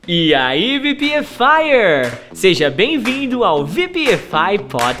E aí, VPFire! Seja bem-vindo ao VPFI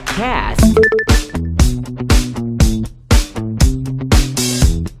Podcast.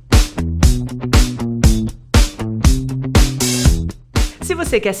 Se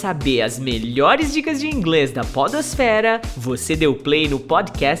você quer saber as melhores dicas de inglês da podosfera, você deu play no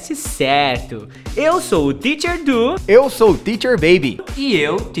podcast certo. Eu sou o Teacher Du. Eu sou o Teacher Baby. E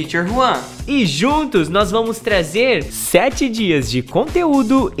eu, Teacher Juan. E juntos nós vamos trazer 7 dias de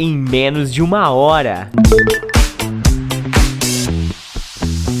conteúdo em menos de 1 hora.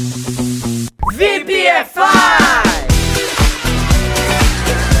 VPFI!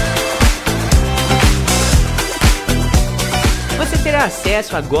 Você terá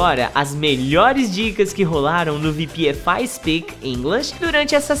acesso agora às melhores dicas que rolaram no VPFI Speak English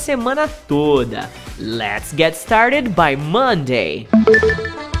durante essa semana toda. Let's get started by Monday.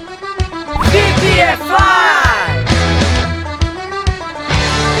 VPFI!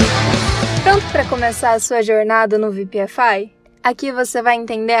 Pronto para começar a sua jornada no VPFI? Aqui você vai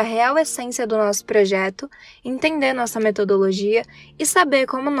entender a real essência do nosso projeto, entender nossa metodologia e saber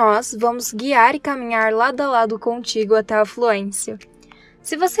como nós vamos guiar e caminhar lado a lado contigo até a fluência.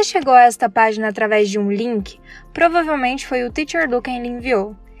 Se você chegou a esta página através de um link, provavelmente foi o Teacher Du quem lhe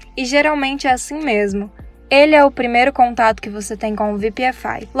enviou. E geralmente é assim mesmo. Ele é o primeiro contato que você tem com o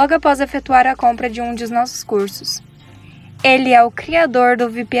VPFI, logo após efetuar a compra de um de nossos cursos. Ele é o criador do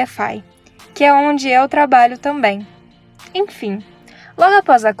VPFI, que é onde eu trabalho também. Enfim, logo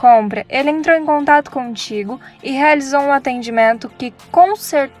após a compra, ele entrou em contato contigo e realizou um atendimento que com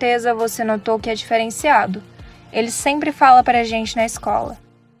certeza você notou que é diferenciado. Ele sempre fala pra gente na escola.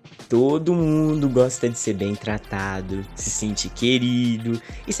 Todo mundo gosta de ser bem tratado, se sentir querido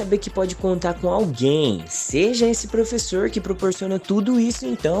e saber que pode contar com alguém, seja esse professor que proporciona tudo isso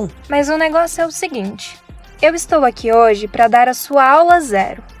então. Mas o negócio é o seguinte, eu estou aqui hoje para dar a sua aula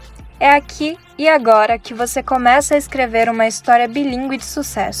zero. É aqui e agora que você começa a escrever uma história bilíngue de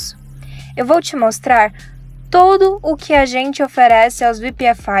sucesso. Eu vou te mostrar tudo o que a gente oferece aos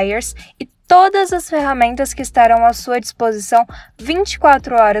VPFIers e todas as ferramentas que estarão à sua disposição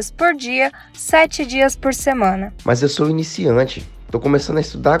 24 horas por dia, 7 dias por semana. Mas eu sou iniciante, tô começando a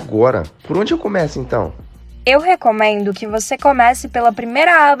estudar agora. Por onde eu começo então? Eu recomendo que você comece pela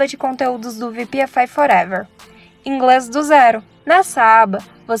primeira aba de conteúdos do VPFI Forever, Inglês do Zero. Nessa aba,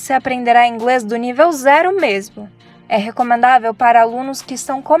 você aprenderá inglês do nível 0 mesmo. É recomendável para alunos que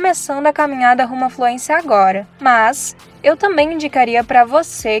estão começando a caminhada rumo à fluência agora, mas eu também indicaria para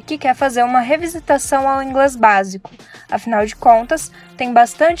você que quer fazer uma revisitação ao inglês básico. Afinal de contas, tem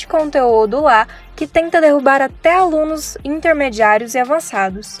bastante conteúdo lá que tenta derrubar até alunos intermediários e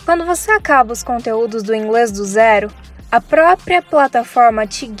avançados. Quando você acaba os conteúdos do inglês do zero, a própria plataforma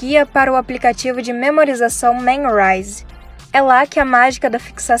te guia para o aplicativo de memorização Memrise. É lá que a mágica da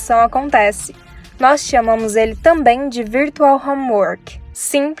fixação acontece. Nós chamamos ele também de Virtual Homework.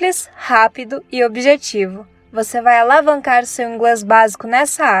 Simples, rápido e objetivo. Você vai alavancar seu inglês básico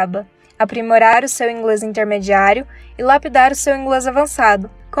nessa aba, aprimorar o seu inglês intermediário e lapidar o seu inglês avançado.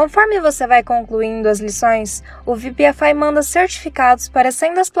 Conforme você vai concluindo as lições, o VPFI manda certificados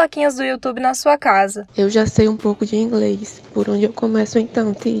parecendo as plaquinhas do YouTube na sua casa. Eu já sei um pouco de inglês. Por onde eu começo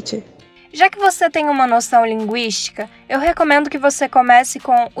então, teacher? Já que você tem uma noção linguística, eu recomendo que você comece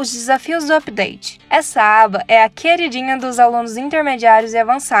com os desafios do update. Essa aba é a queridinha dos alunos intermediários e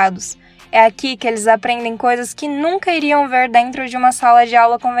avançados. É aqui que eles aprendem coisas que nunca iriam ver dentro de uma sala de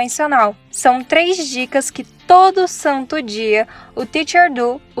aula convencional. São 3 dicas que todo santo dia o Teacher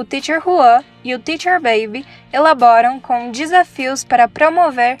Du, o Teacher Juan e o Teacher Baby elaboram com desafios para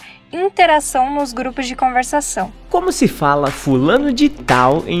promover interação nos grupos de conversação. Como se fala fulano de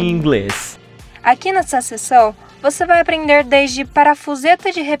tal em inglês? Aqui nessa sessão, você vai aprender desde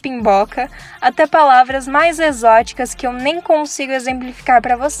parafuseta de repimboca até palavras mais exóticas que eu nem consigo exemplificar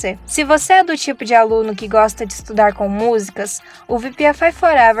para você. Se você é do tipo de aluno que gosta de estudar com músicas, o VPFI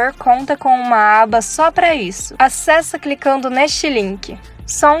Forever conta com uma aba só para isso. Acesse clicando neste link,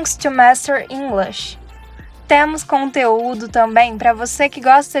 Songs to Master English. Temos conteúdo também para você que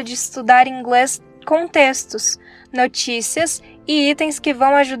gosta de estudar inglês com textos, notícias e itens que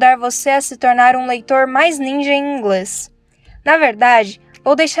vão ajudar você a se tornar um leitor mais ninja em inglês. Na verdade,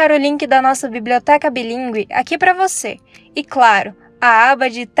 vou deixar o link da nossa biblioteca bilíngue aqui para você. E claro, a aba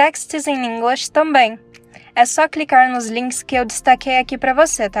de Texts in English também. É só clicar nos links que eu destaquei aqui para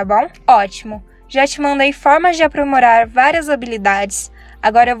você, tá bom? Ótimo! Já te mandei formas de aprimorar várias habilidades.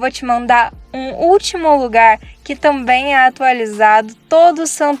 Agora eu vou te mandar um último lugar que também é atualizado todo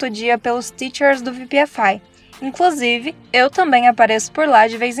santo dia pelos teachers do VPFI. Inclusive, eu também apareço por lá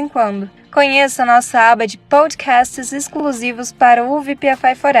de vez em quando. Conheça a nossa aba de podcasts exclusivos para o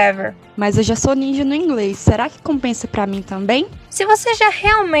VPFI Forever. Mas eu já sou ninja no inglês, será que compensa pra mim também? Se você já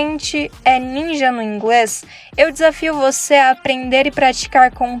realmente é ninja no inglês, eu desafio você a aprender e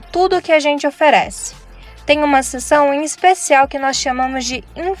praticar com tudo que a gente oferece. Tem uma seção em especial que nós chamamos de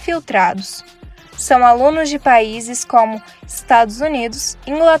infiltrados. São alunos de países como Estados Unidos,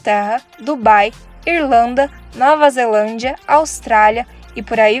 Inglaterra, Dubai, Irlanda, Nova Zelândia, Austrália e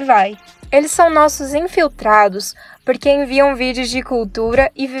por aí vai. Eles são nossos infiltrados porque enviam vídeos de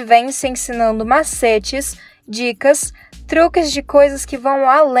cultura e vivência ensinando macetes, dicas, truques de coisas que vão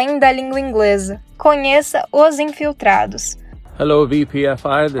além da língua inglesa. Conheça os infiltrados. Hello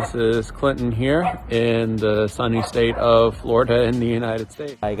VPFI, this is Clinton here in the sunny state of Florida in the United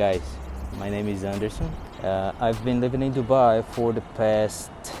States. Hi guys, my name is Anderson. I've been living in Dubai for the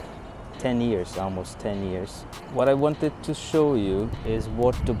past 10 years, almost 10 years. What I wanted to show you is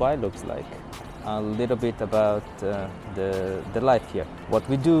what Dubai looks like. A little bit about the life here. What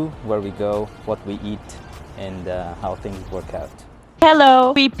we do, where we go, what we eat, and how things work out.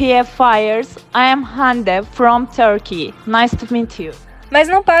 Hello, VPFIers. I am Hande from Turkey. Nice to meet you. Mas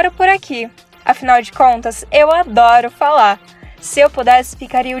não paro por aqui. Afinal de contas, eu adoro falar. Se eu pudesse,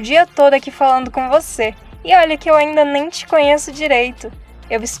 ficaria o dia todo aqui falando com você. E olha que eu ainda nem te conheço direito.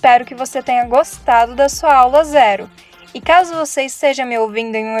 Eu espero que você tenha gostado da sua aula 0. E caso você esteja me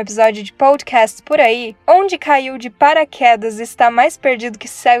ouvindo em um episódio de podcast por aí, onde caiu de paraquedas e está mais perdido que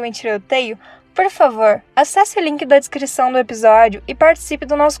cego em tiroteio, por favor, acesse o link da descrição do episódio e participe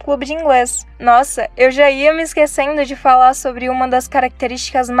do nosso clube de inglês. Nossa, eu já ia me esquecendo de falar sobre uma das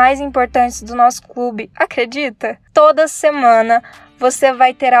características mais importantes do nosso clube, acredita? Toda semana você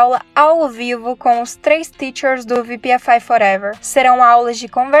vai ter aula ao vivo com os 3 teachers do VPFI Forever. Serão aulas de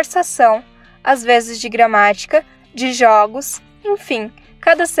conversação, às vezes de gramática, de jogos, enfim.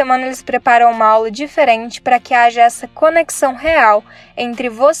 Cada semana eles preparam uma aula diferente para que haja essa conexão real entre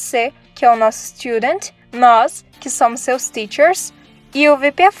você, que é o nosso student, nós, que somos seus teachers, e o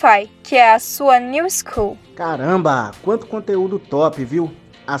VPFI, que é a sua new school. Caramba, quanto conteúdo top, viu?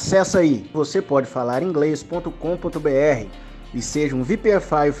 Acesse aí, você pode falar inglês.com.br e seja um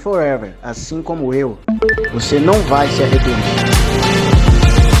VPFI Forever, assim como eu. Você não vai se arrepender.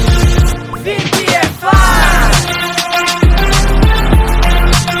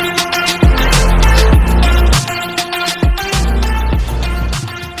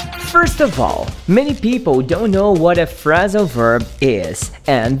 First of all, many people don't know what a phrasal verb is,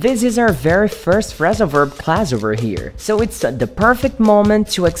 and this is our very first phrasal verb class over here, so it's the perfect moment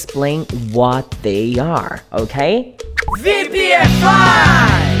to explain what they are, okay? VPFI!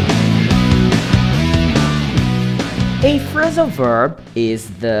 A phrasal verb is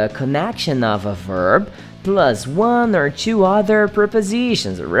the connection of a verb plus 1 or 2 other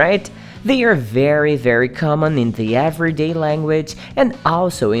prepositions, right? They are very common in the everyday language and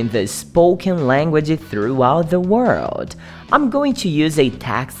also in the spoken language throughout the world. I'm going to use a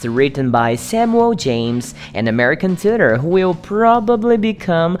text written by Samuel James, an American tutor who will probably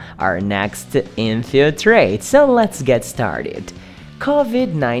become our next infiltrate. So let's get started.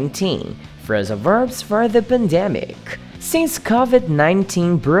 COVID-19, phrasal verbs for the pandemic. Since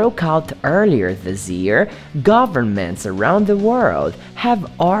COVID-19 broke out earlier this year, governments around the world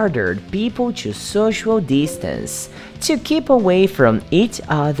have ordered people to social distance, to keep away from each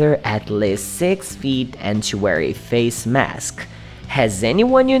other at least 6 feet and to wear a face mask. Has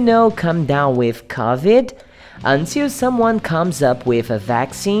anyone you know come down with COVID? Until someone comes up with a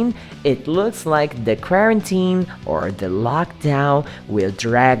vaccine, it looks like the quarantine or the lockdown will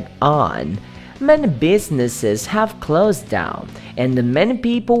drag on. Many businesses have closed down and many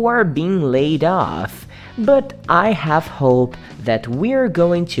people are being laid off, but I have hope that we're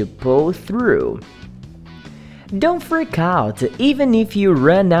going to pull through. Don't freak out even if you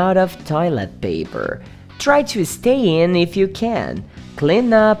run out of toilet paper. Try to stay in if you can.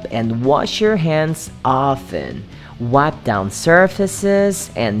 Clean up and wash your hands often. Wipe down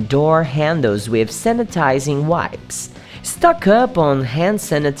surfaces and door handles with sanitizing wipes. Stock up on hand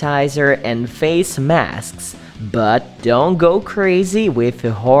sanitizer and face masks, but don't go crazy with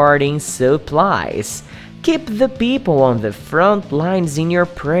hoarding supplies. Keep the people on the front lines in your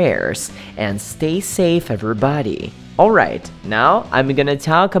prayers and stay safe, everybody. Alright, now I'm gonna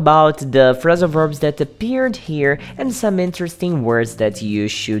talk about the phrasal verbs that appeared here and some interesting words that you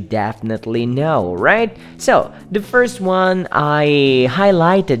should definitely know, right? So, the first one I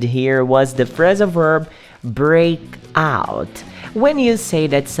highlighted here was the phrasal verb break out. When you say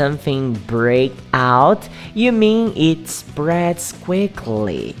that something break out, you mean it spreads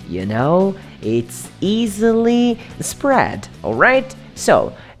quickly, you know? It's easily spread, alright?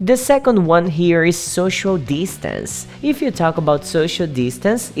 So, the second one here is social distance. If you talk about social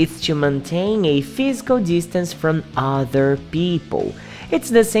distance, it's to maintain a physical distance from other people.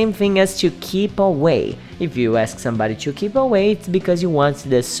 It's the same thing as to keep away. If you ask somebody to keep away, it's because you want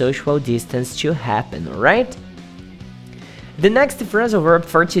the social distance to happen, alright? The next phrasal verb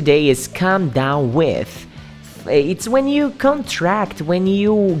for today is come down with. It's when you contract, when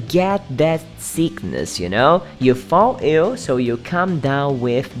you get that sickness, you know? You fall ill, so you come down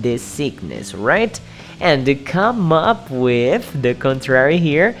with this sickness, right? And the come up with, the contrary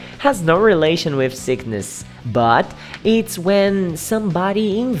here, has no relation with sickness, but it's when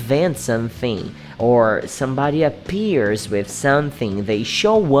somebody invents something, or somebody appears with something, they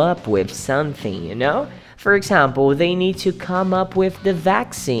show up with something, you know? For example, they need to come up with the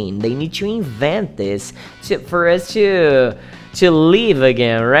vaccine. They need to invent this for us to live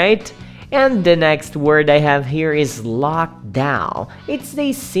again, right? And the next word I have here is lockdown. It's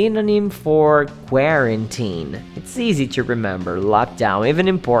a synonym for quarantine. It's easy to remember, lockdown, even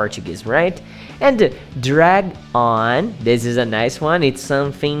in Portuguese, right? And drag on, this is a nice one. It's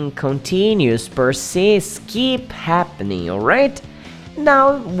something continuous, persists, keep happening, alright?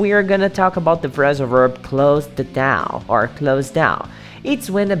 Now we're gonna talk about the phrasal verb close down or close down. It's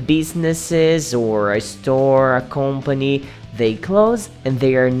when a businesses or a store, a company, they close and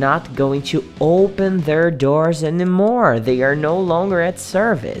they are not going to open their doors anymore. They are no longer at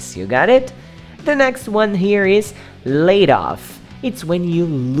service. You got it? The next one here is laid off. It's when you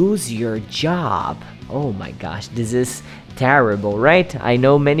lose your job. Oh my gosh, this is terrible, right? I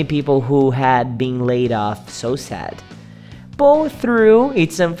know many people who had been laid off. So sad. Pull through,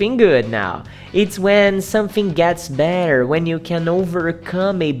 it's something good now. It's when something gets better, when you can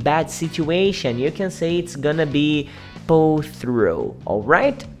overcome a bad situation. You can say it's gonna be pull through,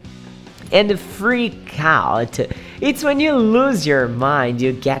 alright? And freak out, it's when you lose your mind,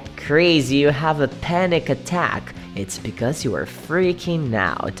 you get crazy, you have a panic attack. It's because you are freaking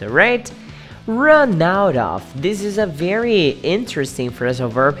out, alright? Run out of. This is a very interesting phrasal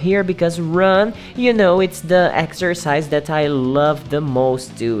verb here because run, you know, it's the exercise that I love the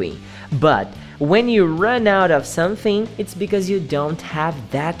most doing. But when you run out of something, it's because you don't have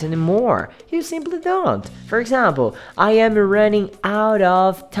that anymore. You simply don't. For example, I am running out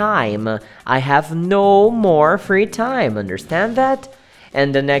of time. I have no more free time. Understand that?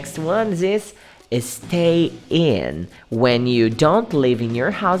 And the next one is stay in. When you don't live in your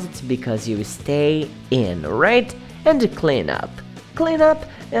house, it's because you stay in, right? And clean up. Clean up,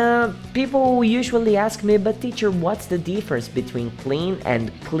 people usually ask me, but teacher, what's the difference between clean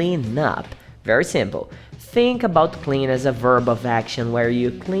and clean up? Very simple. Think about clean as a verb of action where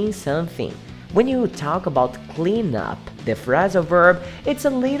you clean something. When you talk about clean up, the phrasal verb, it's a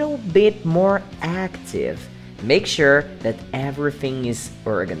little bit more active. Make sure that everything is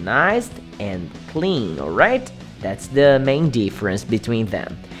organized and clean, alright? That's the main difference between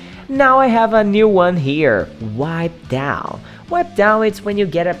them. Now I have a new one here, wipe down. Wipe down, it's when you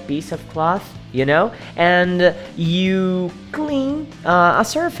get a piece of cloth, you know, and you clean a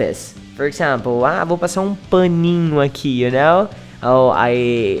surface. For example, vou passar paninho aqui, you know? Oh,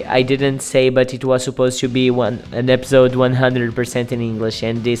 I didn't say, but it was supposed to be an episode 100% in English,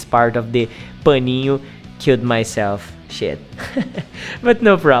 and this part of the paninho killed myself. Shit. But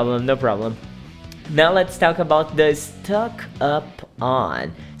no problem, no problem. Now let's talk about the stuck up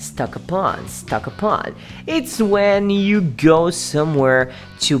on. Stuck upon, stuck upon. It's when you go somewhere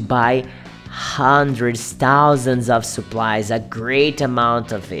to buy hundreds, thousands of supplies, a great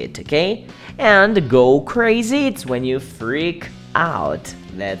amount of it, okay? And go crazy, it's when you freak out.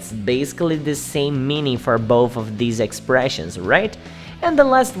 That's basically the same meaning for both of these expressions, right? And the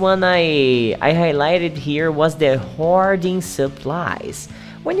last one I highlighted here was the hoarding supplies.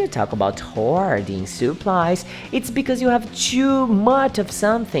 When you talk about hoarding supplies, it's because you have too much of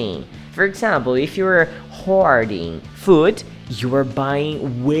something. For example, if you're hoarding food, you are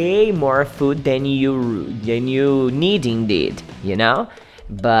buying way more food than you need indeed, you know?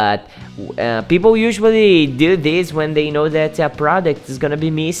 But people usually do this when they know that a product is gonna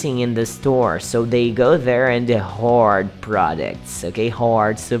be missing in the store, so they go there and they hoard products, okay?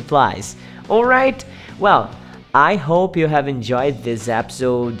 Hoard supplies. Alright, well, I hope you have enjoyed this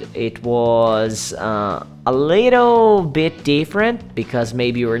episode. It was a little bit different because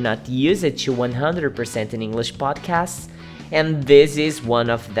maybe you're not used to 100% in English podcasts, and this is one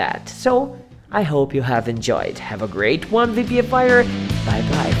of that. So I hope you have enjoyed. Have a great one, VPFire. Bye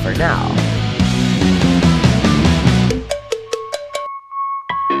bye for now.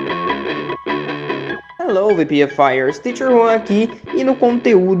 Hello, VPFires, Teacher Juan aqui, e no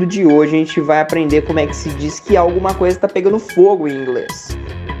conteúdo de hoje a gente vai aprender como é que se diz que alguma coisa está pegando fogo em inglês.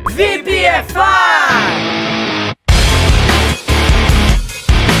 VPFI!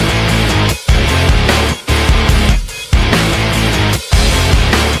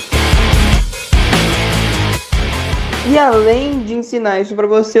 E além de ensinar isso pra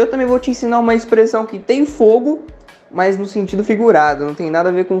você, eu também vou te ensinar uma expressão que tem fogo, mas no sentido figurado, não tem nada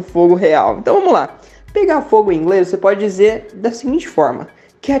a ver com fogo real. Então vamos lá. Pegar fogo em inglês você pode dizer da seguinte forma: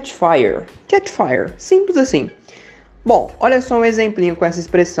 catch fire. Catch fire. Simples assim. Bom, olha só um exemplinho com essa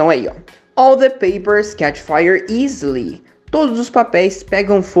expressão aí, ó. All the papers catch fire easily. Todos os papéis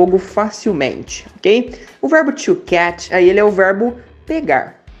pegam fogo facilmente, ok? O verbo to catch, aí ele é o verbo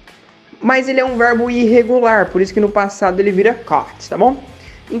pegar. Mas ele é um verbo irregular, por isso que no passado ele vira caught, tá bom?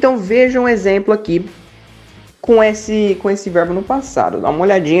 Então veja um exemplo aqui com esse verbo no passado. Dá uma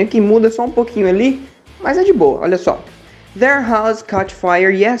olhadinha que muda só um pouquinho ali, mas é de boa, olha só. Their house caught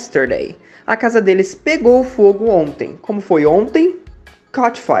fire yesterday. A casa deles pegou fogo ontem. Como foi ontem?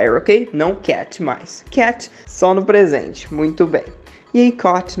 Caught fire, ok? Não cat mais. Cat só no presente, muito bem. E aí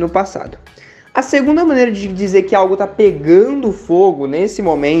caught no passado. A segunda maneira de dizer que algo está pegando fogo nesse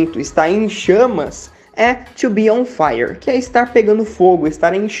momento, está em chamas, é to be on fire, que é estar pegando fogo,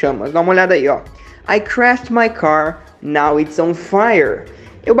 estar em chamas. Dá uma olhada aí, ó. I crashed my car, now it's on fire.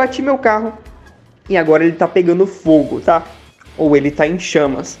 Eu bati meu carro e agora ele está pegando fogo, tá? Ou ele está em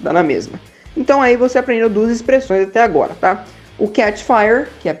chamas, dá na mesma. Então aí você aprendeu duas expressões até agora, tá? O catch fire,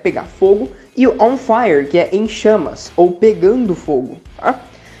 que é pegar fogo, e o on fire, que é em chamas, ou pegando fogo, tá?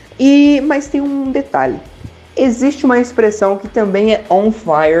 Mas tem um detalhe. Existe uma expressão que também é on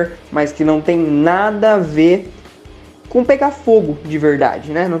fire, mas que não tem nada a ver com pegar fogo de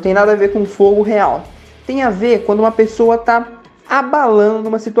verdade, né? Não tem nada a ver com fogo real. Tem a ver quando uma pessoa tá abalando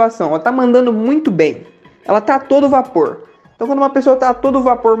uma situação. Ela tá mandando muito bem. Ela tá a todo vapor. Então quando uma pessoa tá a todo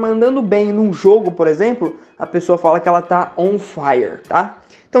vapor mandando bem num jogo, por exemplo, a pessoa fala que ela tá on fire, tá?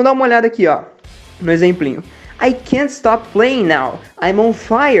 Então dá uma olhada aqui, ó, no exemplinho. I can't stop playing now. I'm on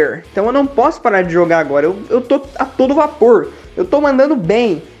fire. Então eu não posso parar de jogar agora. Eu tô a todo vapor. Eu tô mandando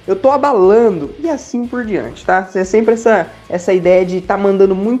bem. Eu tô abalando. E assim por diante, tá? É sempre essa ideia de tá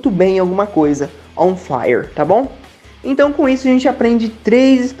mandando muito bem em alguma coisa. On fire, tá bom? Então com isso a gente aprende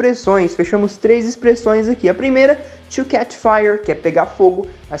 3 expressões. Fechamos 3 expressões aqui. A primeira, to catch fire, que é pegar fogo.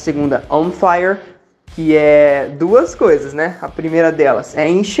 A segunda, on fire, que é 2 coisas, né? A primeira delas é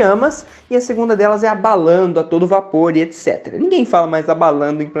em chamas e a segunda delas é abalando a todo vapor e etc. Ninguém fala mais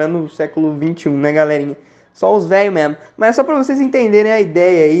abalando em pleno século XXI, né, galerinha? Só os velhos mesmo. Mas é só para vocês entenderem a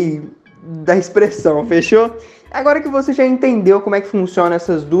ideia aí da expressão, fechou? Agora que você já entendeu como é que funciona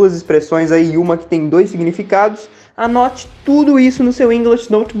essas 2 expressões aí, uma que tem 2 significados, anote tudo isso no seu English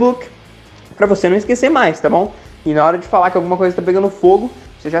Notebook para você não esquecer mais, tá bom? E na hora de falar que alguma coisa está pegando fogo,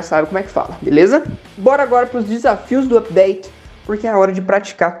 você já sabe como é que fala, beleza? Bora agora para os desafios do update, porque é a hora de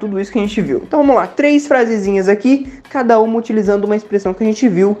praticar tudo isso que a gente viu. Então vamos lá, 3 frasezinhas aqui, cada uma utilizando uma expressão que a gente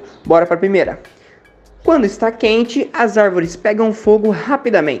viu. Bora para a primeira. Quando está quente, as árvores pegam fogo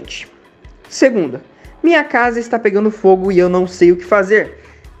rapidamente. Segunda, minha casa está pegando fogo e eu não sei o que fazer.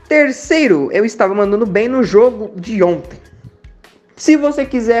 Terceiro, eu estava mandando bem no jogo de ontem. Se você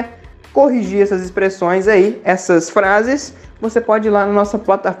quiser corrigir essas expressões aí, essas frases, você pode ir lá na nossa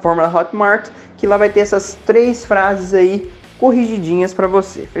plataforma Hotmart, que lá vai ter essas 3 frases aí corrigidinhas para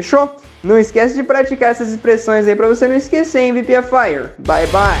você, fechou? Não esquece de praticar essas expressões aí para você não esquecer, hein, VPFire. Bye,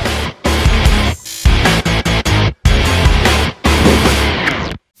 bye!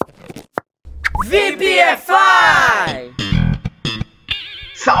 VPFI!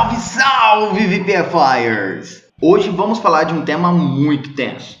 Salve, salve, VPFires! Hoje vamos falar de um tema muito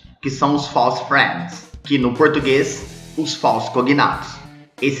tenso, que são os false friends, que no português, os falsos cognatos.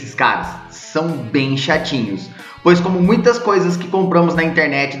 Esses caras são bem chatinhos, pois como muitas coisas que compramos na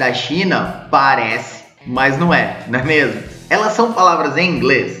internet da China, parece, mas não é mesmo? Elas são palavras em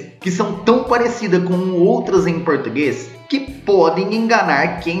inglês que são tão parecidas com outras em português que podem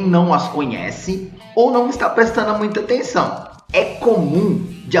enganar quem não as conhece ou não está prestando muita atenção. É comum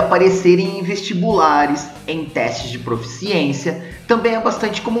de aparecerem em vestibulares, em testes de proficiência. Também é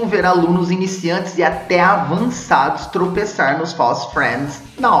bastante comum ver alunos iniciantes e até avançados tropeçar nos false friends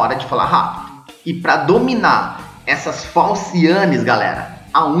na hora de falar rápido. E para dominar essas falcianes, galera,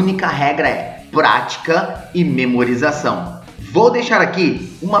 a única regra é prática e memorização. Vou deixar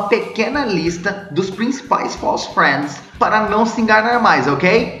aqui uma pequena lista dos principais false friends para não se enganar mais,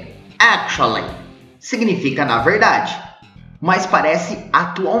 ok? Actually significa na verdade, mas parece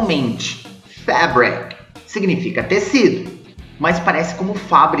atualmente. Fabric significa tecido, mas parece como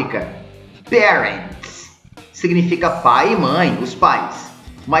fábrica. Parents significa pai e mãe, os pais,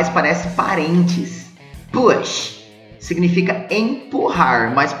 mas parece parentes. Push significa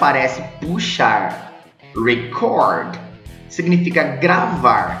empurrar, mas parece puxar. Record significa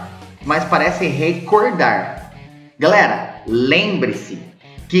gravar, mas parece recordar. Galera, lembre-se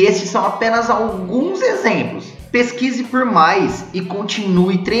que estes são apenas alguns exemplos. Pesquise por mais e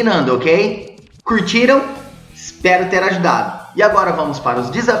continue treinando, ok? Curtiram? Espero ter ajudado. E agora vamos para os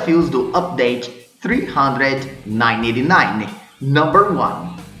desafios do Update 389. Number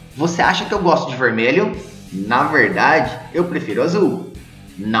 1. Você acha que eu gosto de vermelho? Na verdade, eu prefiro azul.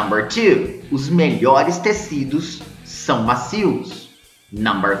 Number 2. Os melhores tecidos são macios.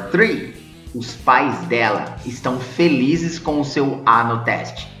 Number 3. Os pais dela estão felizes com o seu A no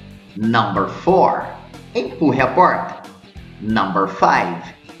teste. Number 4. Empurre a porta. Number 5.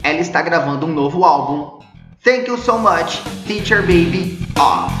 Ela está gravando um novo álbum. Thank you so much, Teacher Baby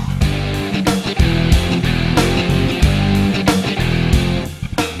Off.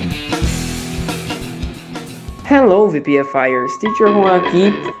 Hello VPFires, Teacher Juan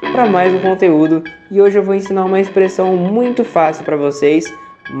aqui para mais um conteúdo e hoje eu vou ensinar uma expressão muito fácil para vocês,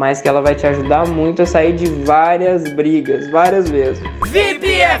 mas que ela vai te ajudar muito a sair de várias brigas, várias vezes.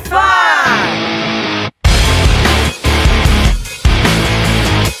 VPFI!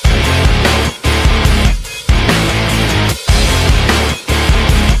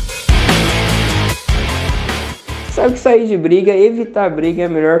 Sabe que sair de briga, evitar briga é a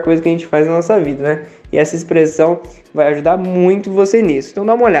melhor coisa que a gente faz na nossa vida, né? E essa expressão vai ajudar muito você nisso. Então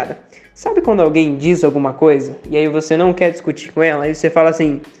dá uma olhada. Sabe quando alguém diz alguma coisa e aí você não quer discutir com ela? Aí você fala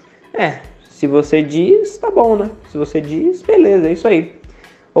assim, se você diz, tá bom, né? Se você diz, beleza, é isso aí.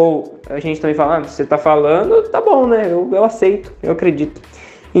 Ou a gente também fala, se você tá falando, tá bom, né? Eu aceito, eu acredito.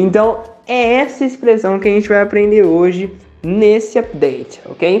 Então é essa expressão que a gente vai aprender hoje nesse update,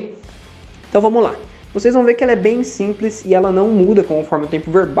 ok? Então vamos lá. Vocês vão ver que ela é bem simples e ela não muda conforme o tempo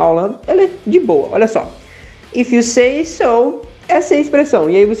verbal, ela é de boa, olha só. If you say so, essa é a expressão,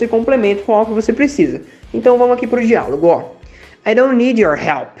 e aí você complementa com algo que você precisa. Então vamos aqui pro diálogo, ó. I don't need your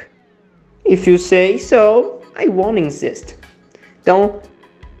help. If you say so, I won't insist. Então,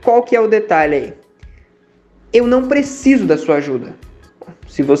 qual que é o detalhe aí? Eu não preciso da sua ajuda.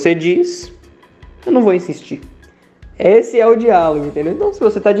 Se você diz, eu não vou insistir. Esse é o diálogo, entendeu? Então, se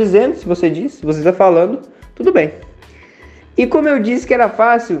você está dizendo, se você diz, se você está falando, tudo bem. E como eu disse que era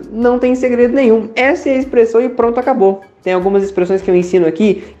fácil, não tem segredo nenhum. Essa é a expressão e pronto, acabou. Tem algumas expressões que eu ensino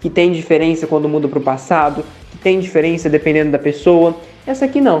aqui que tem diferença quando muda para o passado, que tem diferença dependendo da pessoa. Essa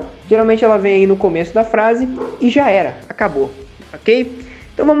aqui não. Geralmente ela vem aí no começo da frase e já era, acabou, ok?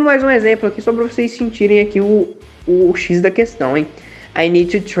 Então vamos mais um exemplo aqui só para vocês sentirem aqui o X da questão, hein? I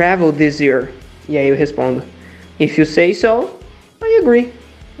need to travel this year. E aí eu respondo, if you say so, I agree.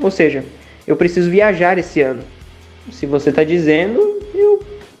 Ou seja, eu preciso viajar esse ano. Se você está dizendo,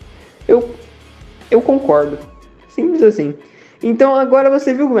 eu concordo. Simples assim. Então agora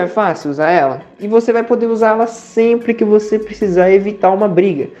você viu como é fácil usar ela? E você vai poder usar ela sempre que você precisar evitar uma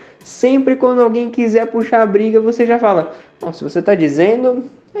briga. Sempre quando alguém quiser puxar a briga, você já fala, se você está dizendo,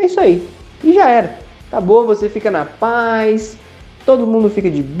 é isso aí. E já era. Acabou, você fica na paz, todo mundo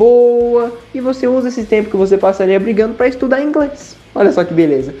fica de boa e você usa esse tempo que você passaria brigando para estudar inglês. Olha só que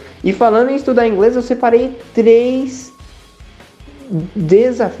beleza. E falando em estudar inglês, eu separei 3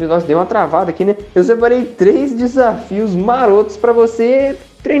 desafios. Nossa, deu uma travada aqui, né? Eu separei 3 desafios marotos para você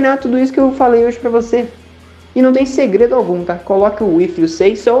treinar tudo isso que eu falei hoje para você. E não tem segredo algum, tá? Coloca o if you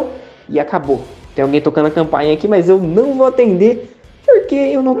say so e acabou. Tem alguém tocando a campainha aqui, mas eu não vou atender porque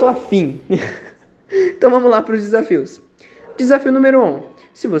eu não tô afim. Então vamos lá para os desafios. Desafio número 1.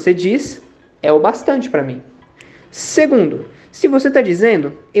 Se você diz, é o bastante para mim. Segundo, se você está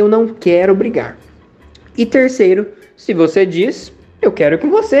dizendo, eu não quero brigar. E terceiro, se você diz, eu quero com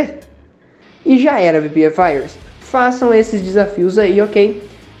você. E já era, VPFires. Façam esses desafios aí, ok?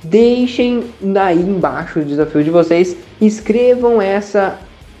 Deixem aí embaixo o desafio de vocês. Escrevam essa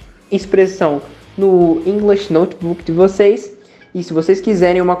expressão no English Notebook de vocês. E se vocês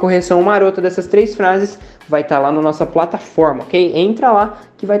quiserem uma correção marota dessas 3 frases, vai estar lá na nossa plataforma, ok? Entra lá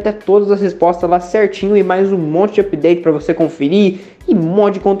que vai ter todas as respostas lá certinho e mais um monte de update para você conferir e um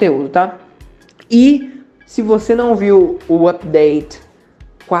monte de conteúdo, tá? E se você não viu o update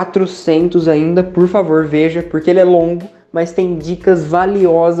 400 ainda, por favor, veja, porque ele é longo, mas tem dicas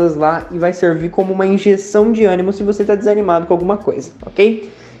valiosas lá e vai servir como uma injeção de ânimo se você está desanimado com alguma coisa, ok?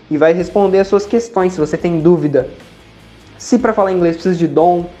 E vai responder as suas questões se você tem dúvida. Se para falar inglês precisa de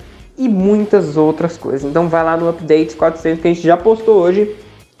dom e muitas outras coisas. Então vai lá no Update 400 que a gente já postou hoje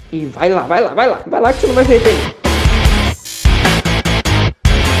e vai lá que você não vai se arrepender.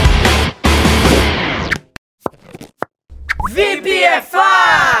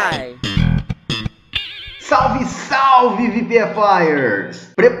 VPFI! Salve, salve,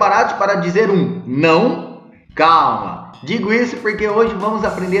 VPFIers! Preparados para dizer um não? Calma, digo isso porque hoje vamos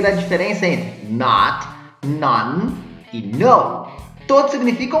aprender a diferença entre not, none e no. Todos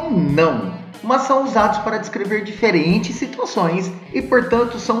significam não, mas são usados para descrever diferentes situações e,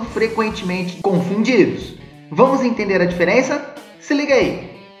 portanto, são frequentemente confundidos. Vamos entender a diferença? Se liga aí.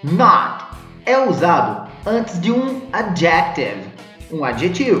 Not é usado antes de um adjective, um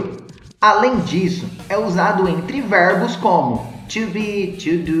adjetivo. Além disso, é usado entre verbos como to be,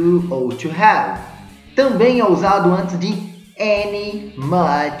 to do ou to have. Também é usado antes de any,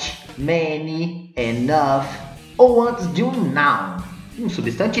 much, many, enough ou antes de um noun, um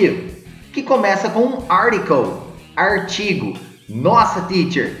substantivo, que começa com um article, artigo. Nossa,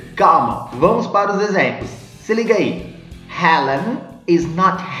 teacher, calma, vamos para os exemplos. Se liga aí. Helen is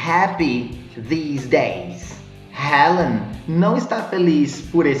not happy these days. Helen não está feliz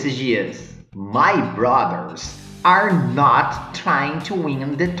por esses dias. My brothers are not trying to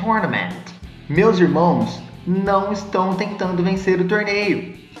win the tournament. Meus irmãos não estão tentando vencer o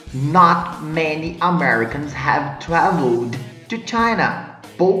torneio. Not many Americans have traveled to China.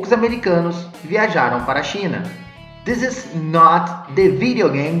 Poucos americanos viajaram para a China. This is not the video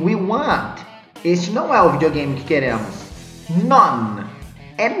game we want. Este não é o videogame que queremos. None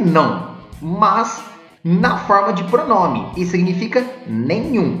é não, mas na forma de pronome e significa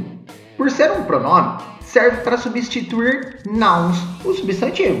nenhum. Por ser um pronome, serve para substituir nouns, os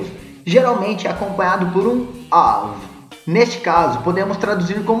substantivos, geralmente acompanhado por um of. Neste caso, podemos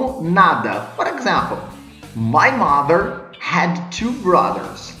traduzir como nada. For example, my mother had 2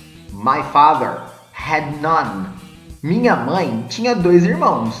 brothers. My father had none. Minha mãe tinha 2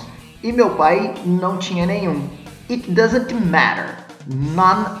 irmãos e meu pai não tinha nenhum. It doesn't matter.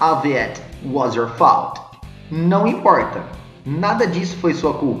 None of it was your fault. Não importa. Nada disso foi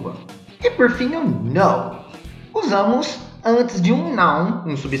sua culpa. E por fim o no. Usamos antes de um noun,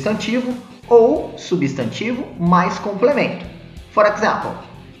 um substantivo, ou substantivo mais complemento. For example,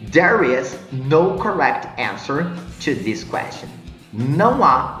 there is no correct answer to this question. Não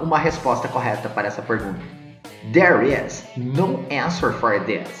há uma resposta correta para essa pergunta. There is no answer for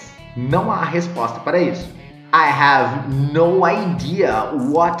this. Não há resposta para isso. I have no idea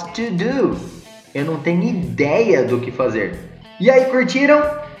what to do. Eu não tenho ideia do que fazer. E aí, curtiram?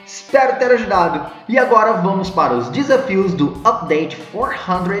 Espero ter ajudado. E agora vamos para os desafios do Update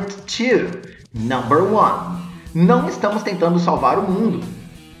 402. Number 1. Não estamos tentando salvar o mundo.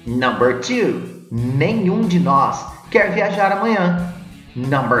 Number 2. Nenhum de nós quer viajar amanhã.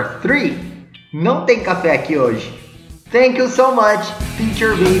 Number 3. Não tem café aqui hoje. Thank you so much,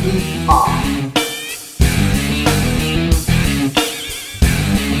 Teacher Baby Off.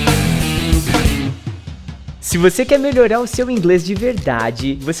 Se você quer melhorar o seu inglês de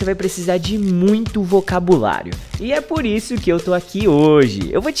verdade, você vai precisar de muito vocabulário. E é por isso que eu tô aqui hoje.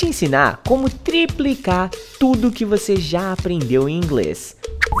 Eu vou te ensinar como triplicar tudo que você já aprendeu em inglês.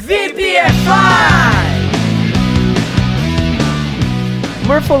 VPFI!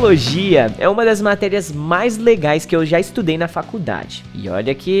 Morfologia é uma das matérias mais legais que eu já estudei na faculdade. E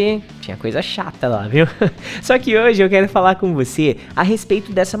olha que tinha coisa chata lá, viu? Só que hoje eu quero falar com você a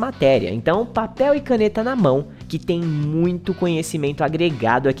respeito dessa matéria. Então, papel e caneta na mão, que tem muito conhecimento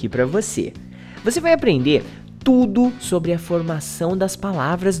agregado aqui para você. Você vai aprender tudo sobre a formação das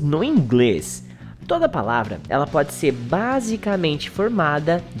palavras no inglês. Toda palavra, ela pode ser basicamente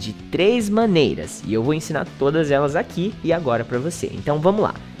formada de 3 maneiras, e eu vou ensinar todas elas aqui e agora para você. Então vamos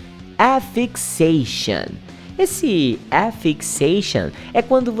lá. Affixation. Esse affixation é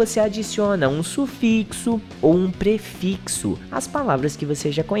quando você adiciona um sufixo ou um prefixo às palavras que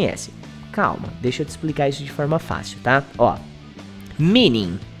você já conhece. Calma, deixa eu te explicar isso de forma fácil, tá? Ó,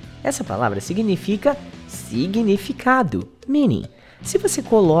 meaning. Essa palavra significa significado, meaning. Se você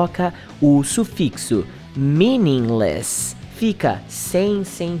coloca o sufixo meaningless, fica sem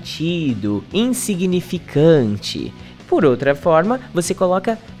sentido, insignificante. Por outra forma, você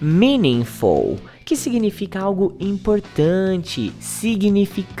coloca meaningful, que significa algo importante,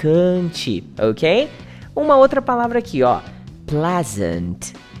 significante, ok? Uma outra palavra aqui, ó,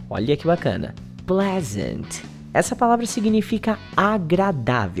 pleasant. Olha que bacana, pleasant. Essa palavra significa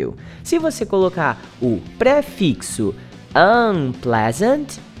agradável. Se você colocar o prefixo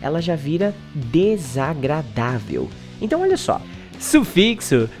unpleasant, ela já vira desagradável. Então olha só,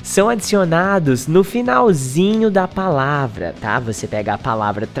 sufixos são adicionados no finalzinho da palavra, tá? Você pega a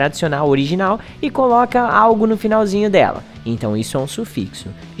palavra tradicional original e coloca algo no finalzinho dela. Então isso é um sufixo.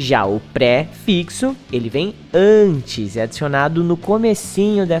 Já o prefixo, ele vem antes, é adicionado no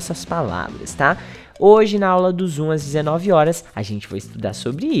comecinho dessas palavras, tá? Hoje, na aula do Zoom, às 19 horas, a gente vai estudar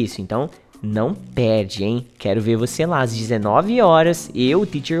sobre isso. Então, não perde, hein? Quero ver você lá às 19 horas, eu, o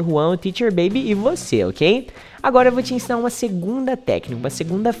Teacher Juan, o Teacher Baby e você, ok? Agora eu vou te ensinar uma segunda técnica, uma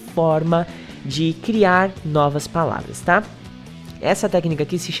segunda forma de criar novas palavras, tá? Essa técnica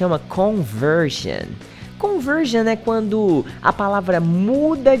aqui se chama conversion. Conversion é quando a palavra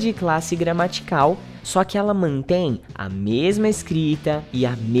muda de classe gramatical, só que ela mantém a mesma escrita e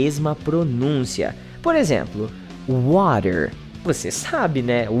a mesma pronúncia. Por exemplo, water. Você sabe,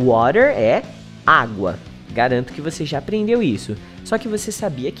 né? Water é água. Garanto que você já aprendeu isso. Só que você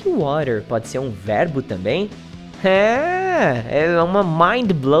sabia que water pode ser um verbo também? É uma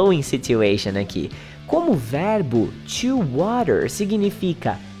mind-blowing situation aqui. Como o verbo to water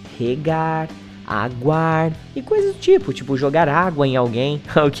significa regar, aguar e coisas do tipo jogar água em alguém,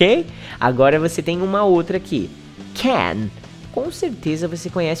 ok? Agora você tem uma outra aqui, can. Com certeza você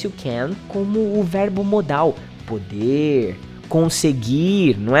conhece o can como o verbo modal, poder,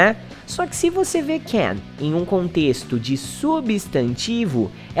 conseguir, não é? Só que se você vê can em um contexto de substantivo,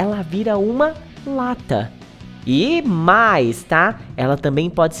 ela vira uma lata. E mais, tá? Ela também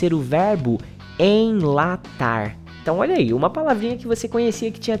pode ser o verbo enlatar. Então olha aí, uma palavrinha que você conhecia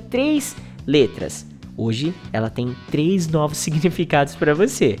que tinha 3 letras. Hoje ela tem 3 novos significados para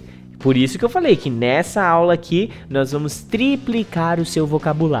você. Por isso que eu falei que nessa aula aqui nós vamos triplicar o seu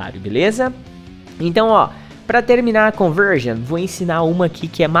vocabulário, beleza? Então, ó, para terminar a conversion, vou ensinar uma aqui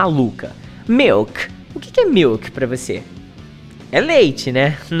que é maluca. Milk. O que é milk para você? É leite,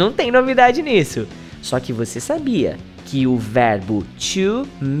 né? Não tem novidade nisso. Só que você sabia que o verbo to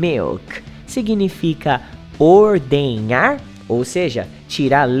milk significa ordenhar? Ou seja,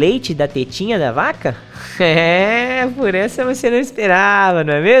 tirar leite da tetinha da vaca? Por essa você não esperava,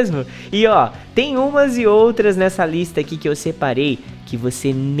 não é mesmo? E ó, tem umas e outras nessa lista aqui que eu separei que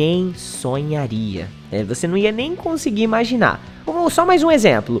você nem sonharia. Você não ia nem conseguir imaginar. Só mais um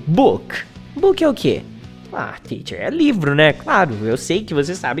exemplo. Book. Book é o quê? Ah, teacher, é livro, né? Claro, eu sei que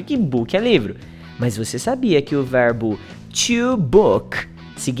você sabe que book é livro. Mas você sabia que o verbo to book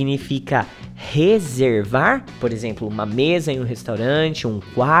significa reservar? Por exemplo, uma mesa em um restaurante, um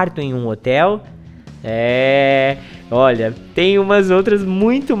quarto em um hotel? Olha, tem umas outras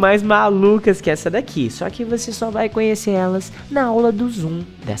muito mais malucas que essa daqui, só que você só vai conhecer elas na aula do Zoom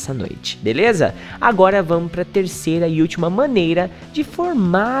dessa noite, beleza? Agora vamos para a terceira e última maneira de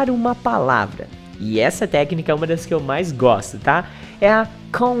formar uma palavra. E essa técnica é uma das que eu mais gosto, tá? É a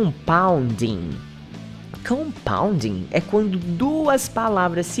compounding. Compounding é quando 2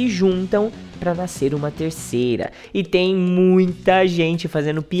 palavras se juntam para nascer uma terceira. E tem muita gente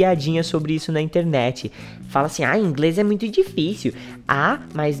fazendo piadinha sobre isso na internet. Fala assim, em inglês é muito difícil. A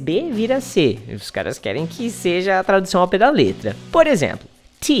mais B vira C. Os caras querem que seja a tradução ao pé da letra. Por exemplo,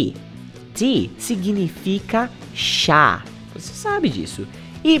 tea. Tea significa chá. Você sabe disso.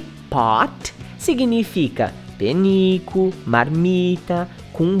 E pot significa penico, marmita,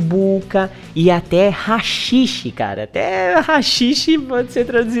 cumbuca e até haxixe, cara. Até haxixe pode ser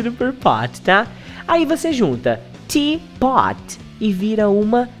traduzido por pot, tá? Aí você junta teapot e vira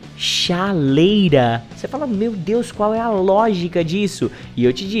uma chaleira. Você fala, meu Deus, qual é a lógica disso? E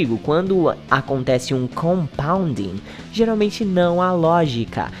eu te digo, quando acontece um compounding, geralmente não há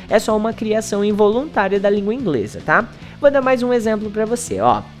lógica. É só uma criação involuntária da língua inglesa, tá? Vou dar mais um exemplo pra você,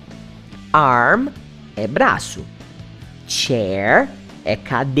 ó. Arm é braço. Chair é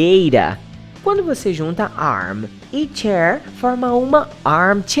cadeira. Quando você junta arm e chair, forma uma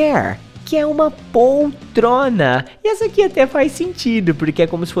armchair, que é uma poltrona. E essa aqui até faz sentido, porque é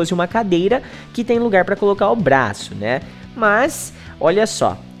como se fosse uma cadeira que tem lugar para colocar o braço, né? Mas, olha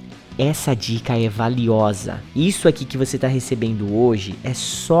só, essa dica é valiosa. Isso aqui que você está recebendo hoje é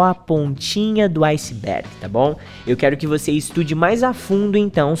só a pontinha do iceberg, tá bom? Eu quero que você estude mais a fundo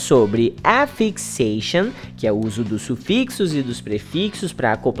então sobre affixation, que é o uso dos sufixos e dos prefixos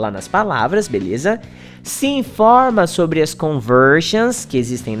para acoplar nas palavras, beleza? Se informa sobre as conversions que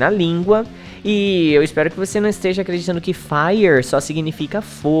existem na língua. E eu espero que você não esteja acreditando que fire só significa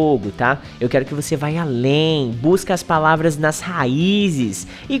fogo, tá? Eu quero que você vá além, busque as palavras nas raízes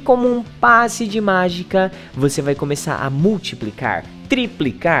e como um passe de mágica, você vai começar a multiplicar,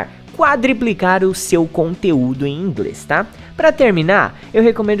 triplicar, quadriplicar o seu conteúdo em inglês, tá? Para terminar, eu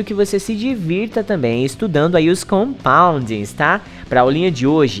recomendo que você se divirta também estudando aí os compoundings, tá? Para a aulinha de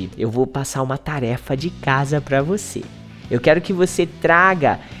hoje, eu vou passar uma tarefa de casa para você. Eu quero que você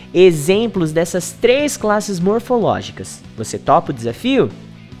traga exemplos dessas 3 classes morfológicas. Você topa o desafio?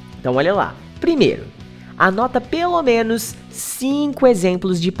 Então olha lá. Primeiro, anota pelo menos 5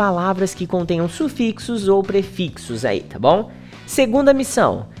 exemplos de palavras que contenham sufixos ou prefixos aí, tá bom? Segunda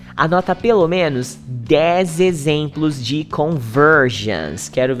missão, anota pelo menos 10 exemplos de conversions.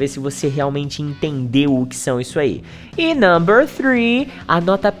 Quero ver se você realmente entendeu o que são isso aí. E number 3,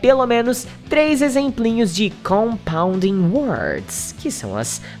 anota pelo menos 3 exemplinhos de compounding words, que são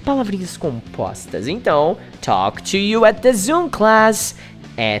as palavrinhas compostas. Então, talk to you at the Zoom class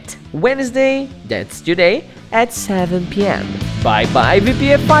at Wednesday, that's today, at 7 p.m. Bye bye,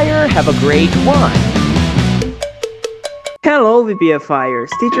 VPFire. Have a great one. Hello, VPFires!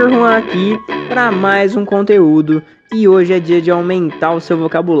 Teacher Juan aqui para mais um conteúdo e hoje é dia de aumentar o seu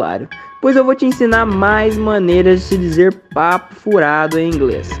vocabulário, pois eu vou te ensinar mais maneiras de se dizer papo furado em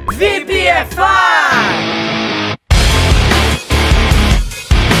inglês. VPFire!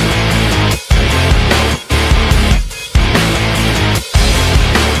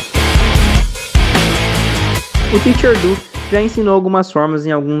 O Teacher Du já ensinou algumas formas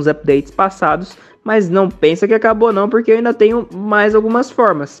em alguns updates passados, mas não pensa que acabou não, porque eu ainda tenho mais algumas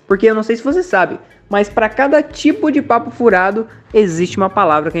formas. Porque eu não sei se você sabe, mas para cada tipo de papo furado existe uma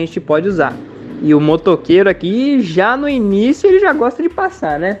palavra que a gente pode usar. E o motoqueiro aqui, já no início, ele já gosta de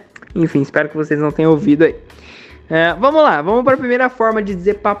passar, né? Enfim, espero que vocês não tenham ouvido aí. Vamos lá, vamos para a primeira forma de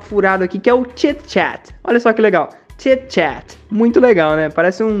dizer papo furado aqui, que é o chit-chat. Olha só que legal, chit-chat. Muito legal, né?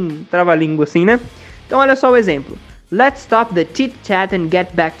 Parece um trava-língua assim, né? Então olha só o exemplo. Let's stop the chit-chat and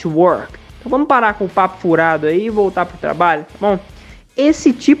get back to work. Então vamos parar com o papo furado aí e voltar pro trabalho, tá bom?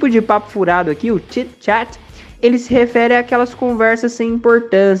 Esse tipo de papo furado aqui, o chit-chat, ele se refere àquelas conversas sem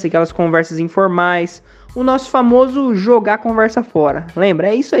importância, aquelas conversas informais, o nosso famoso jogar a conversa fora. Lembra?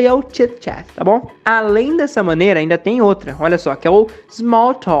 É isso aí, é o chit-chat, tá bom? Além dessa maneira, ainda tem outra, olha só, que é o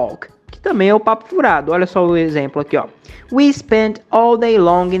small talk, que também é o papo furado. Olha só o exemplo aqui, ó. We spent all day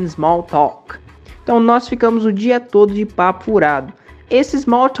long in small talk. Então nós ficamos o dia todo de papo furado. Esse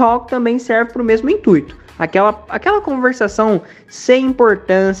small talk também serve para o mesmo intuito. Aquela conversação sem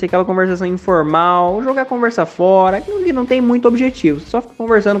importância, aquela conversação informal, jogar a conversa fora, que não tem muito objetivo. Só fica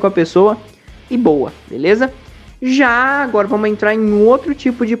conversando com a pessoa e boa, beleza? Já agora vamos entrar em outro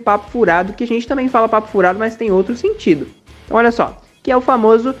tipo de papo furado, que a gente também fala papo furado, mas tem outro sentido. Então olha só, que é o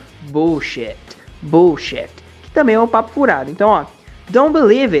famoso bullshit. Bullshit, que também é um papo furado. Então ó, don't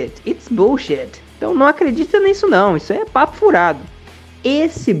believe it, it's bullshit. Então não acredita nisso não, isso é papo furado.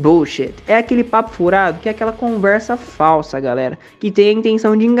 Esse bullshit é aquele papo furado que é aquela conversa falsa, galera, que tem a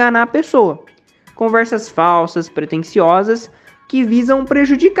intenção de enganar a pessoa. Conversas falsas, pretensiosas, que visam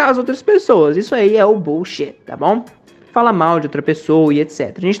prejudicar as outras pessoas. Isso aí é o bullshit, tá bom? Fala mal de outra pessoa e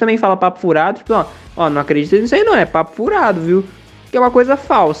etc. A gente também fala papo furado, tipo, ó, não acredita nisso aí não, é papo furado, viu? Que é uma coisa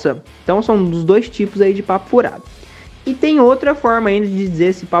falsa. Então são dos dois tipos aí de papo furado. E tem outra forma ainda de dizer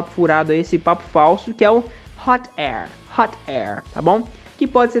esse papo furado aí, esse papo falso, que é o hot air, tá bom? Que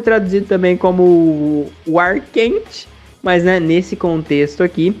pode ser traduzido também como o ar quente, mas né, nesse contexto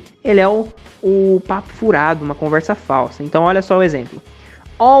aqui, ele é o papo furado, uma conversa falsa. Então olha só o exemplo.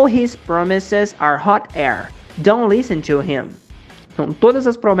 All his promises are hot air, don't listen to him. Então todas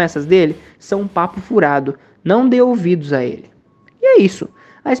as promessas dele são um papo furado, não dê ouvidos a ele. E é isso.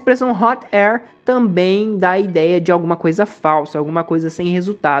 A expressão hot air também dá a ideia de alguma coisa falsa, alguma coisa sem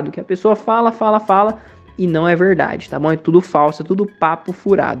resultado, que a pessoa fala e não é verdade, tá bom? É tudo falso, é tudo papo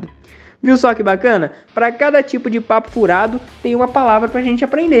furado. Viu só que bacana? Para cada tipo de papo furado tem uma palavra pra gente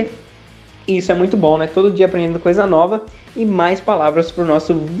aprender. E isso é muito bom, né? Todo dia aprendendo coisa nova e mais palavras pro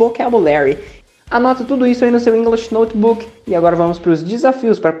nosso vocabulary. Anota tudo isso aí no seu English Notebook e agora vamos para os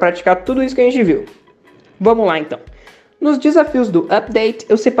desafios para praticar tudo isso que a gente viu. Vamos lá então. Nos desafios do update,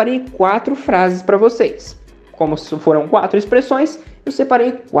 eu separei 4 frases para vocês. Como foram 4 expressões, eu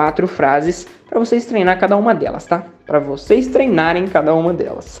separei 4 frases para vocês treinar cada uma delas, tá? Para vocês treinarem cada uma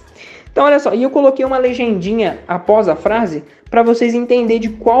delas. Então, olha só, e eu coloquei uma legendinha após a frase para vocês entenderem de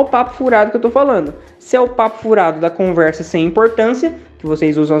qual papo furado que eu tô falando. Se é o papo furado da conversa sem importância, que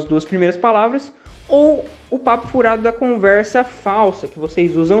vocês usam as 2 primeiras palavras, ou o papo furado da conversa falsa, que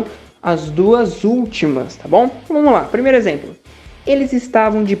vocês usam as 2 últimas, tá bom? Então, vamos lá, primeiro exemplo. Eles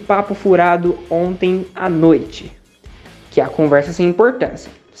estavam de papo furado ontem à noite, que é a conversa sem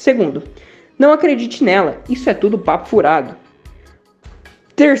importância. Segundo, não acredite nela, isso é tudo papo furado.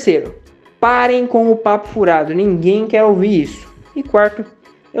 Terceiro, parem com o papo furado, ninguém quer ouvir isso. E quarto,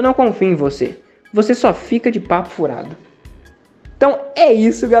 eu não confio em você, você só fica de papo furado. Então é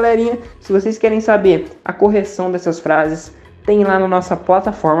isso, galerinha. Se vocês querem saber a correção dessas frases, tem lá na nossa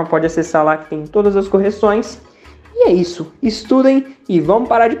plataforma, pode acessar lá que tem todas as correções. E é isso, estudem e vamos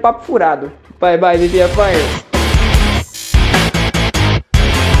parar de papo furado. Bye bye, VPFire!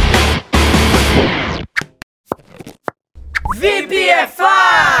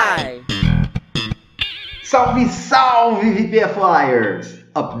 VPFI! Salve, salve, VPFlyers!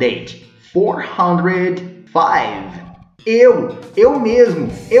 Update 405. Eu mesmo,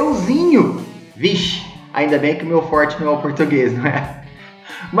 euzinho. Vixe, ainda bem que o meu forte não é o português, não é?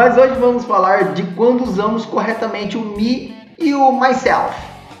 Mas hoje vamos falar de quando usamos corretamente o me e o myself,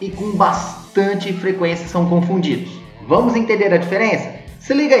 e com bastante frequência são confundidos. Vamos entender a diferença?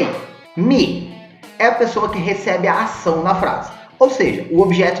 Se liga aí. Me é a pessoa que recebe a ação na frase, ou seja, o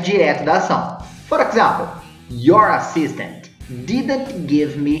objeto direto da ação. For example, your assistant didn't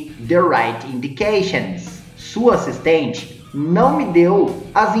give me the right indications. Sua assistente não me deu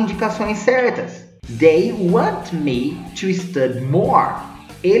as indicações certas. They want me to study more.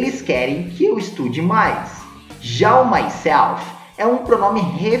 Eles querem que eu estude mais. Já o myself é um pronome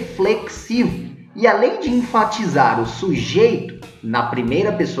reflexivo e, além de enfatizar o sujeito na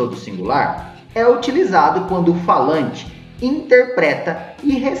primeira pessoa do singular, é utilizado quando o falante interpreta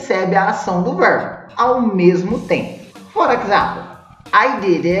e recebe a ação do verbo ao mesmo tempo. For example, I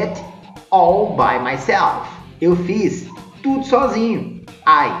did it all by myself. Eu fiz tudo sozinho.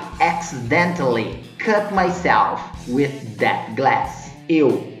 I accidentally cut myself with that glass.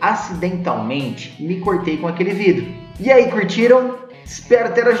 Eu acidentalmente me cortei com aquele vidro. E aí, curtiram?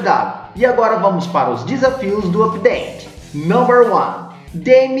 Espero ter ajudado. E agora vamos para os desafios do update. Number 1.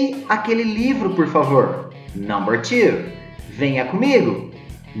 Dê-me aquele livro, por favor. Number 2. Venha comigo.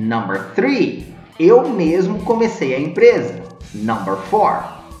 Number 3. Eu mesmo comecei a empresa. Number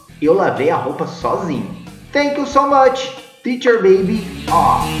 4. Eu lavei a roupa sozinho. Thank you so much. Teacher Baby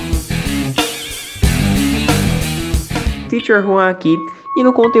off. Teacher Juan aqui, e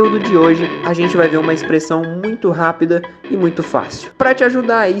no conteúdo de hoje a gente vai ver uma expressão muito rápida e muito fácil. Para te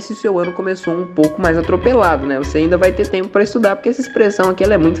ajudar aí se o seu ano começou um pouco mais atropelado, né? Você ainda vai ter tempo para estudar porque essa expressão aqui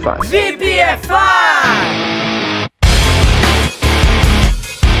ela é muito fácil. VPFI!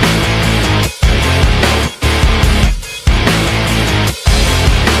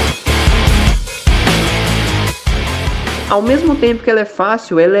 Ao mesmo tempo que ela é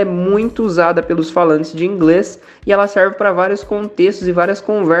fácil, ela é muito usada pelos falantes de inglês e ela serve para vários contextos e várias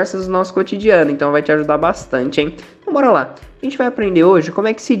conversas do nosso cotidiano, então vai te ajudar bastante, hein? Então bora lá, a gente vai aprender hoje como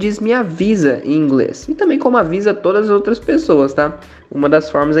é que se diz me avisa em inglês e também como avisa todas as outras pessoas, tá? Uma das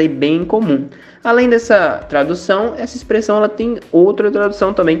formas aí bem comum. Além dessa tradução, essa expressão ela tem outra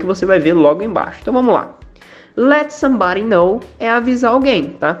tradução também que você vai ver logo embaixo. Então vamos lá. Let somebody know é avisar alguém,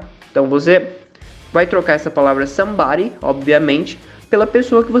 tá? Então você vai trocar essa palavra somebody, obviamente, pela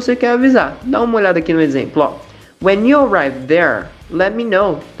pessoa que você quer avisar. Dá uma olhada aqui no exemplo, ó. When you arrive there, let me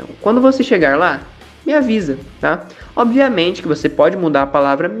know. Então, quando você chegar lá, me avisa, tá? Obviamente que você pode mudar a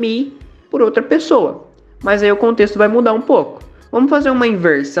palavra me por outra pessoa, mas aí o contexto vai mudar um pouco. Vamos fazer uma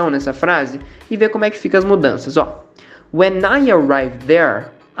inversão nessa frase e ver como é que fica as mudanças, ó. When I arrive there,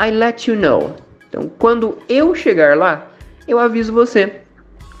 I let you know. Então, quando eu chegar lá, eu aviso você.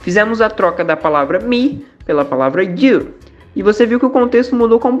 Fizemos a troca da palavra me pela palavra you. E você viu que o contexto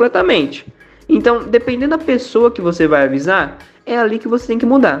mudou completamente. Então, dependendo da pessoa que você vai avisar, é ali que você tem que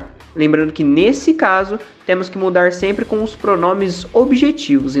mudar. Lembrando que nesse caso, temos que mudar sempre com os pronomes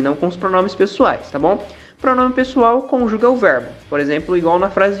objetivos e não com os pronomes pessoais, tá bom? Pronome pessoal conjuga o verbo. Por exemplo, igual na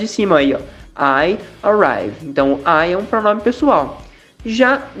frase de cima aí, ó. I arrive. Então, I é um pronome pessoal.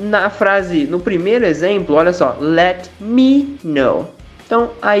 Já na frase, no primeiro exemplo, olha só. Let me know.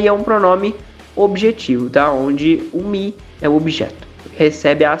 Então, aí é um pronome objetivo, tá? Onde o me é o objeto,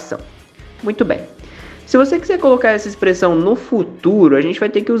 recebe a ação. Muito bem. Se você quiser colocar essa expressão no futuro, a gente vai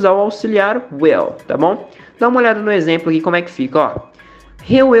ter que usar o auxiliar will, tá bom? Dá uma olhada no exemplo aqui, como é que fica, ó.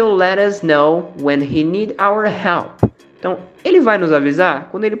 He will let us know when he need our help. Então, ele vai nos avisar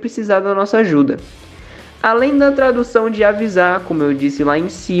quando ele precisar da nossa ajuda. Além da tradução de avisar, como eu disse lá em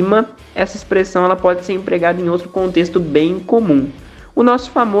cima, essa expressão ela pode ser empregada em outro contexto bem comum. O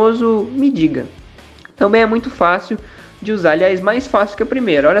nosso famoso me diga. Também é muito fácil de usar, aliás, mais fácil que a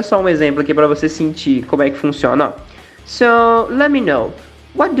primeira. Olha só um exemplo aqui para você sentir como é que funciona. Ó. So, let me know,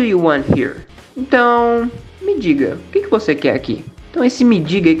 what do you want here? Então, me diga, o que você quer aqui? Então esse me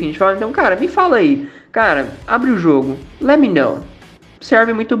diga aí que a gente fala, então cara, me fala aí. Cara, abre o jogo, let me know.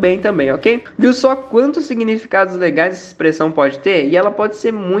 Serve muito bem também, ok? Viu só quantos significados legais essa expressão pode ter? E ela pode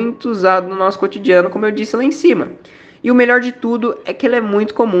ser muito usada no nosso cotidiano, como eu disse lá em cima. E o melhor de tudo é que ela é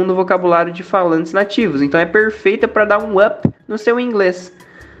muito comum no vocabulário de falantes nativos, então é perfeita para dar um up no seu inglês.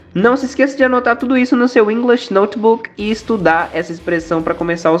 Não se esqueça de anotar tudo isso no seu English Notebook e estudar essa expressão para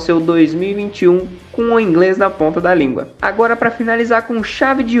começar o seu 2021 com o inglês na ponta da língua. Agora, para finalizar com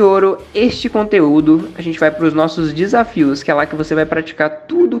chave de ouro este conteúdo, a gente vai para os nossos desafios, que é lá que você vai praticar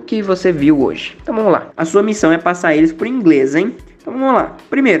tudo o que você viu hoje. Então vamos lá. A sua missão é passar eles por inglês, hein? Então vamos lá.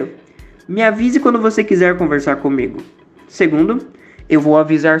 Primeiro, me avise quando você quiser conversar comigo. Segundo, eu vou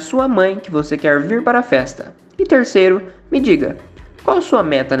avisar sua mãe que você quer vir para a festa. E terceiro, me diga, qual a sua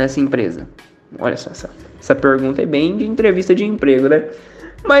meta nessa empresa? Olha só, essa pergunta é bem de entrevista de emprego, né?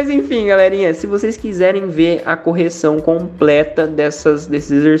 Mas enfim, galerinha, se vocês quiserem ver a correção completa desses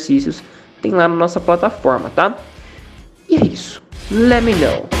exercícios, tem lá na nossa plataforma, tá? E é isso. Let me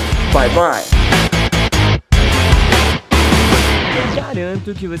know. Bye bye. Eu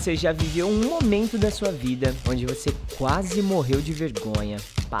garanto que você já viveu um momento da sua vida onde você quase morreu de vergonha,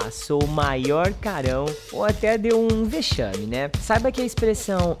 passou o maior carão ou até deu um vexame, né? Saiba que a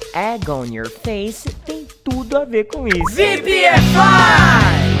expressão egg on your face tem tudo a ver com isso. VPFI!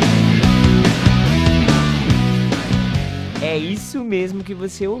 É isso mesmo que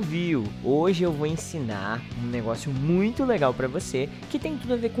você ouviu. Hoje eu vou ensinar um negócio muito legal pra você que tem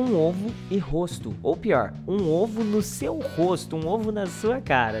tudo a ver com ovo e rosto. Ou pior, um ovo no seu rosto, um ovo na sua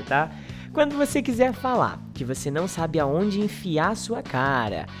cara, tá? Quando você quiser falar que você não sabe aonde enfiar a sua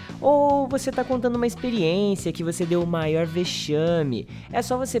cara, ou você tá contando uma experiência que você deu o maior vexame, é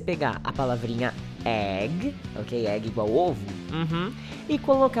só você pegar a palavrinha egg, ok? Egg igual ovo, e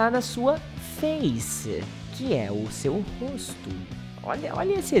colocar na sua face, que é o seu rosto.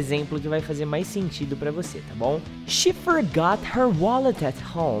 Olha esse exemplo que vai fazer mais sentido pra você, tá bom? She forgot her wallet at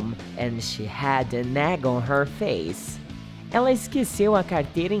home and she had an egg on her face. Ela esqueceu a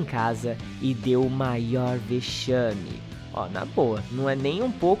carteira em casa e deu o maior vexame. Ó, na boa, não é nem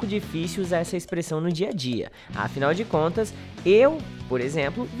um pouco difícil usar essa expressão no dia a dia. Afinal de contas, eu, por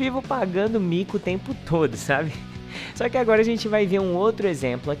exemplo, vivo pagando mico o tempo todo, sabe? Só que agora a gente vai ver um outro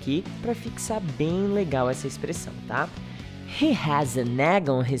exemplo aqui para fixar bem legal essa expressão, tá? He has an egg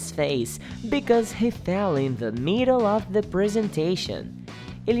on his face because he fell in the middle of the presentation.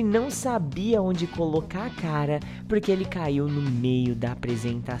 Ele não sabia onde colocar a cara porque ele caiu no meio da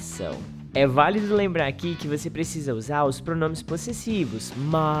apresentação. É válido lembrar aqui que você precisa usar os pronomes possessivos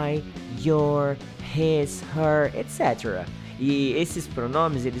my, your, his, her, etc. E esses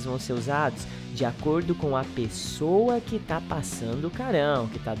pronomes eles vão ser usados de acordo com a pessoa que tá passando o carão,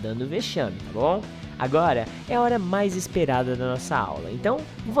 que tá dando o vexame, tá bom? Agora é a hora mais esperada da nossa aula, então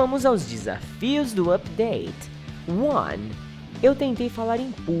vamos aos desafios do update. 1. Eu tentei falar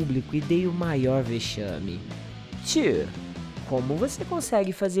em público e dei o maior vexame. 2. Como você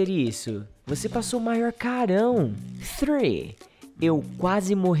consegue fazer isso? Você passou o maior carão. 3. Eu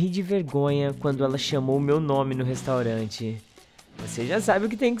quase morri de vergonha quando ela chamou o meu nome no restaurante. Você já sabe o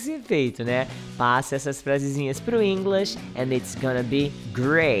que tem que ser feito, né? Passa essas frasezinhas pro English and it's gonna be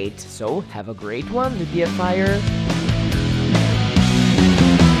great. So, have a great one, VPFire!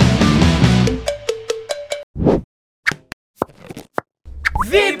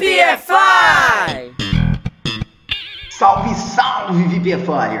 VPFI! Salve, salve,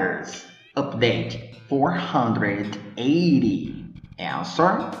 VPFires! Update 480.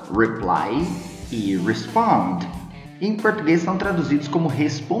 Answer, reply e respond. Em português são traduzidos como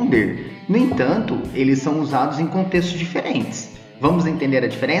responder. No entanto, eles são usados em contextos diferentes. Vamos entender a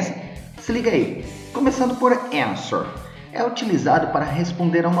diferença? Se liga aí. Começando por answer. É utilizado para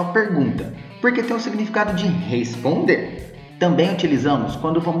responder a uma pergunta, porque tem o significado de responder. Também utilizamos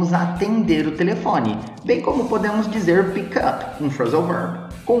quando vamos atender o telefone, bem como podemos dizer pick up, um phrasal verb,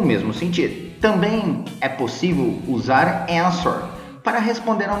 com o mesmo sentido. Também é possível usar answer para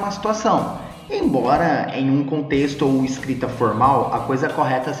responder a uma situação. Embora em um contexto ou escrita formal, a coisa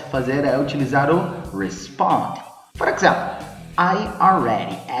correta a se fazer é utilizar o respond. For example, I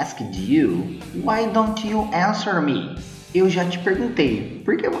already asked you, why don't you answer me? Eu já te perguntei,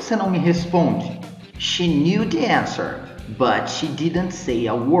 por que você não me responde? She knew the answer, but she didn't say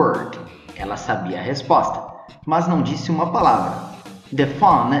a word. Ela sabia a resposta, mas não disse uma palavra. The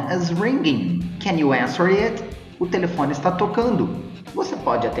phone is ringing. Can you answer it? O telefone está tocando. Você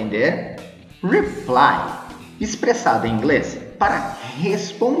pode atender? Reply, expressado em inglês para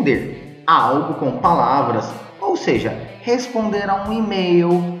responder a algo com palavras, ou seja, responder a um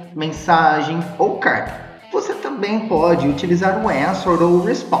e-mail, mensagem ou carta. Você também pode utilizar o answer ou o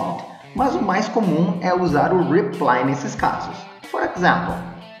respond, mas o mais comum é usar o reply nesses casos. For example,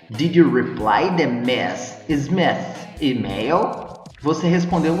 did you reply the Miss Smith email? Você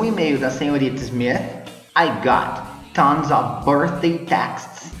respondeu o e-mail da senhorita Smith? I got tons of birthday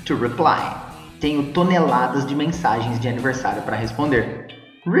texts to reply. Tenho toneladas de mensagens de aniversário para responder.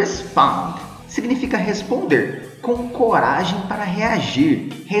 Respond significa responder com coragem para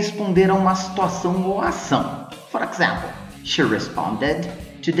reagir, responder a uma situação ou ação. For example, she responded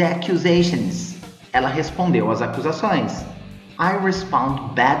to the accusations. Ela respondeu às acusações. I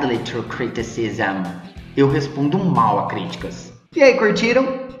respond badly to criticism. Eu respondo mal a críticas. E aí, curtiram?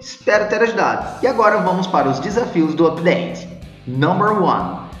 Espero ter ajudado. E agora vamos para os desafios do update. Number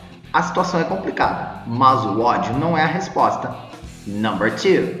 1. A situação é complicada, mas o ódio não é a resposta. Number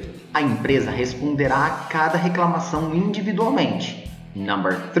 2. A empresa responderá a cada reclamação individualmente.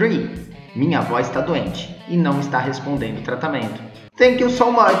 Number 3. Minha avó está doente e não está respondendo o tratamento. Thank you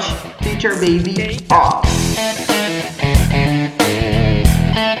so much, Teacher Baby. Off.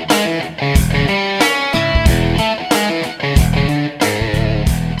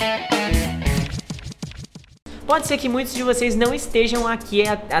 Pode ser que muitos de vocês não estejam aqui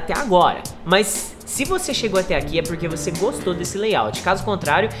até agora, mas se você chegou até aqui é porque você gostou desse layout. Caso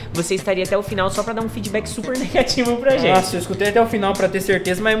contrário, você estaria até o final só pra dar um feedback super negativo pra gente. Nossa, eu escutei até o final pra ter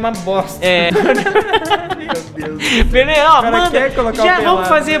certeza, mas é uma bosta. É. Meu Deus. Beleza, ó, Cara, manda. quer colocar Já o vamos pelado,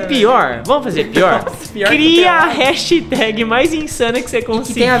 fazer né, pior. Vamos fazer pior. Nossa, pior que Cria o a pelado. hashtag mais insana que você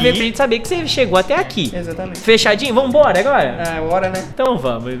conseguir. que tem a ver pra gente saber que você chegou até aqui. Exatamente. Fechadinho? Vambora agora? É hora, né? Então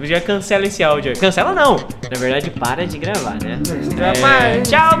vamos, já cancela esse áudio aí. Cancela não. Na verdade, para de gravar, né?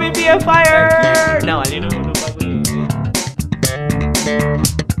 Tchau, VPFire! Não, ali no bagulho.